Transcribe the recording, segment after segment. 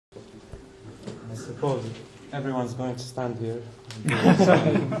I suppose everyone's going to stand here.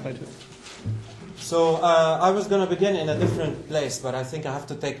 So I was going to begin in a different place, but I think I have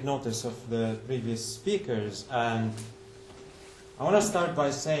to take notice of the previous speakers. And I want to start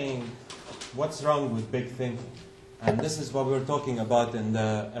by saying what's wrong with big thinking. And this is what we were talking about in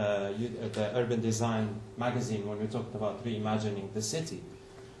the Urban Design magazine when we talked about reimagining the city.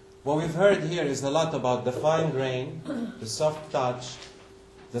 What we've heard here is a lot about the fine grain, the soft touch,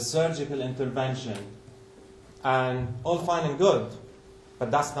 the surgical intervention, and all fine and good,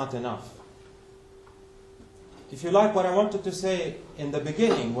 but that's not enough. If you like, what I wanted to say in the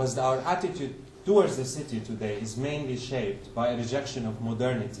beginning was that our attitude towards the city today is mainly shaped by a rejection of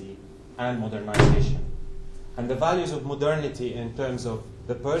modernity and modernization. And the values of modernity in terms of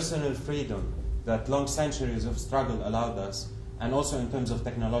the personal freedom that long centuries of struggle allowed us, and also in terms of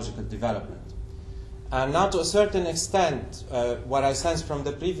technological development. And now to a certain extent, what I sense from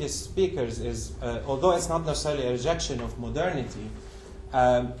the previous speakers is, although it's not necessarily a rejection of modernity,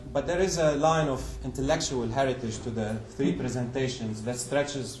 but there is a line of intellectual heritage to the three presentations that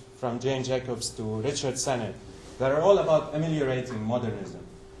stretches from Jane Jacobs to Richard Sennett that are all about ameliorating modernism.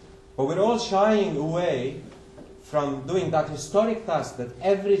 But we're all shying away from doing that historic task that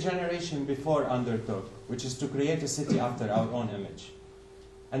every generation before undertook, which is to create a city after our own image.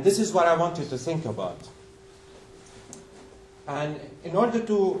 And this is what I want you to think about. And in order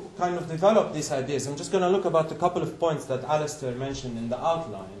to kind of develop these ideas, I'm just going to look about a couple of points that Alistair mentioned in the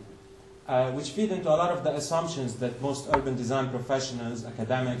outline, which feed into a lot of the assumptions that most urban design professionals,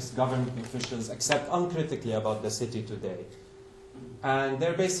 academics, government officials accept uncritically about the city today. And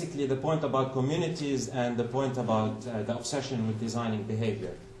they're basically the point about communities and the point about the obsession with designing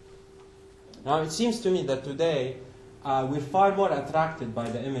behavior. Now, it seems to me that today we're far more attracted by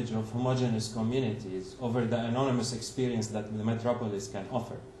the image of homogeneous communities over the anonymous experience that the metropolis can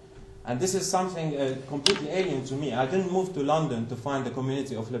offer. And this is something completely alien to me. I didn't move to London to find a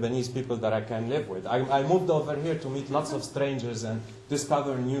community of Lebanese people that I can live with. I moved over here to meet lots of strangers and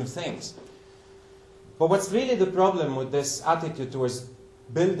discover new things. But what's really the problem with this attitude towards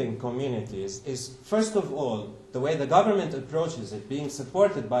building communities is, first of all, the way the government approaches it, being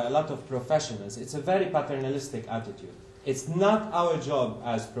supported by a lot of professionals. It's a very paternalistic attitude. It's not our job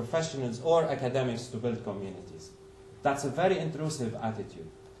as professionals or academics to build communities. That's a very intrusive attitude.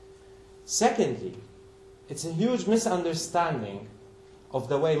 Secondly, it's a huge misunderstanding of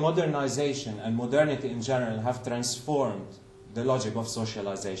the way modernization and modernity in general have transformed the logic of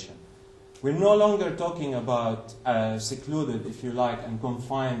socialization. We're no longer talking about secluded, if you like, and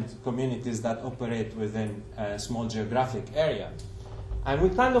confined communities that operate within a small geographic area. And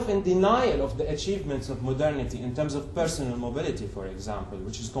we're kind of in denial of the achievements of modernity in terms of personal mobility, for example,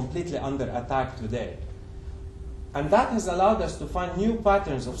 which is completely under attack today. And that has allowed us to find new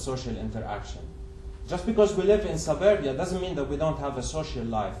patterns of social interaction. Just because we live in suburbia doesn't mean that we don't have a social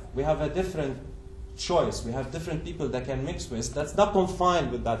life. We have a different choice. We have different people that can mix with. That's not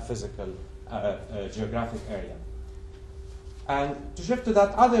confined with that physical geographic area. And to shift to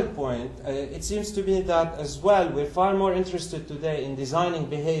that other point, it seems to me that as well we're far more interested today in designing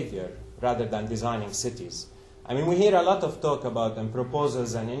behavior rather than designing cities. I mean, we hear a lot of talk about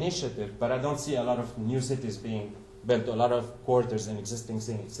proposals and initiatives, but I don't see a lot of new cities being built, a lot of quarters in existing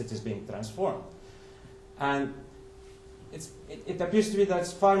cities being transformed. And it appears to me that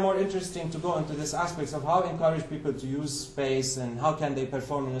it's far more interesting to go into these aspects of how encourage people to use space and how can they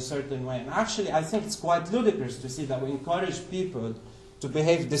perform in a certain way. And actually, I think it's quite ludicrous to see that we encourage people to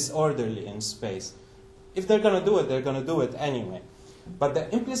behave disorderly in space. If they're going to do it, they're going to do it anyway. But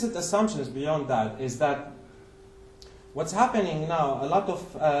the implicit assumptions beyond that is that what's happening now, a lot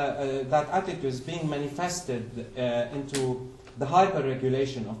of that attitude is being manifested into the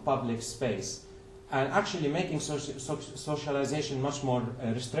hyper-regulation of public space, and actually making socialization much more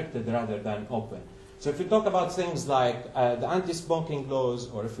restricted rather than open. So if we talk about things like the anti-smoking laws,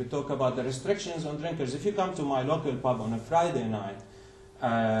 or if we talk about the restrictions on drinkers, if you come to my local pub on a Friday night,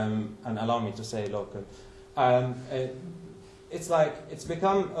 and allow me to say local, it's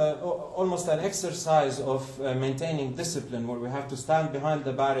become almost an exercise of maintaining discipline, where we have to stand behind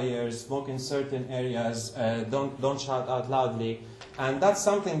the barriers, smoke in certain areas, don't shout out loudly. And that's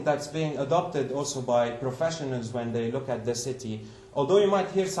something that's being adopted also by professionals when they look at the city. Although you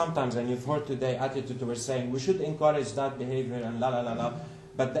might hear sometimes, and you've heard today, attitude towards saying we should encourage that behavior and la la la la.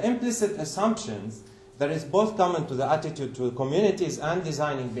 But the implicit assumptions that is both common to the attitude to communities and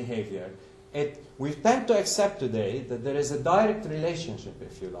designing behavior, we tend to accept today that there is a direct relationship,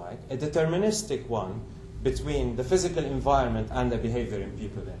 if you like, a deterministic one, between the physical environment and the behavior in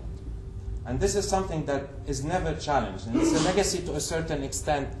people in it. And this is something that is never challenged. And it's a legacy to a certain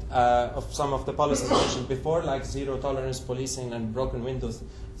extent of some of the policies mentioned before, like zero tolerance policing and broken windows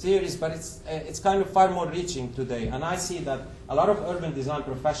theories, but it's kind of far more reaching today. And I see that a lot of urban design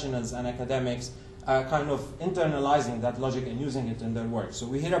professionals and academics are kind of internalizing that logic and using it in their work. So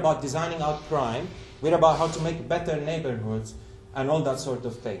we hear about designing out crime, we hear about how to make better neighborhoods, and all that sort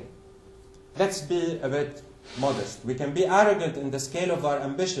of thing. Let's be a bit modest. We can be arrogant in the scale of our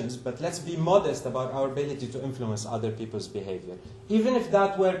ambitions, but let's be modest about our ability to influence other people's behavior. Even if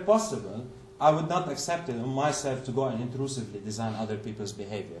that were possible, I would not accept it on myself to go and intrusively design other people's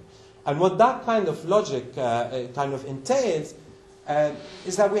behavior. And what that kind of logic kind of entails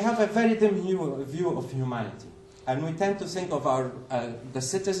is that we have a very dim view of humanity. And we tend to think of the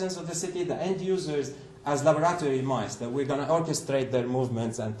citizens of the city, the end users, as laboratory mice, that we're going to orchestrate their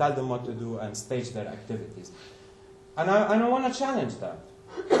movements and tell them what to do and stage their activities. And I want to challenge that.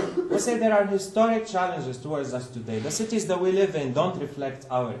 We say there are historic challenges towards us today. The cities that we live in don't reflect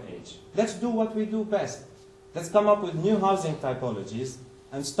our age. Let's do what we do best. Let's come up with new housing typologies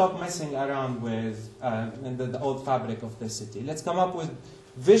and stop messing around with the old fabric of the city. Let's come up with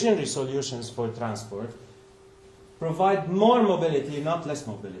visionary solutions for transport. Provide more mobility, not less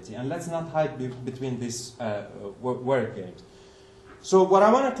mobility. And let's not hide between these word games. So what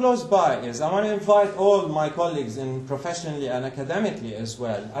I want to close by is I want to invite all my colleagues in professionally and academically as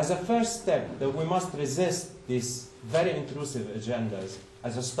well, as a first step, that we must resist these very intrusive agendas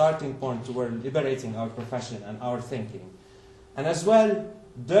as a starting point toward liberating our profession and our thinking. And as well,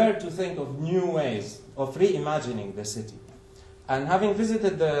 dare to think of new ways of reimagining the city. And having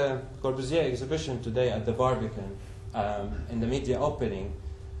visited the Corbusier exhibition today at the Barbican, in the media opening,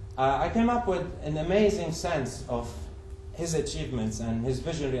 I came up with an amazing sense of his achievements and his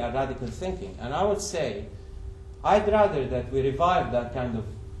visionary and radical thinking. And I would say, I'd rather that we revive that kind of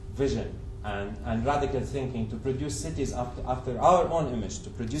vision and radical thinking to produce cities after our own image, to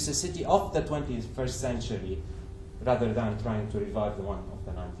produce a city of the 21st century, rather than trying to revive the one of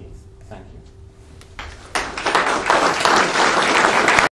the 19th. Thank you.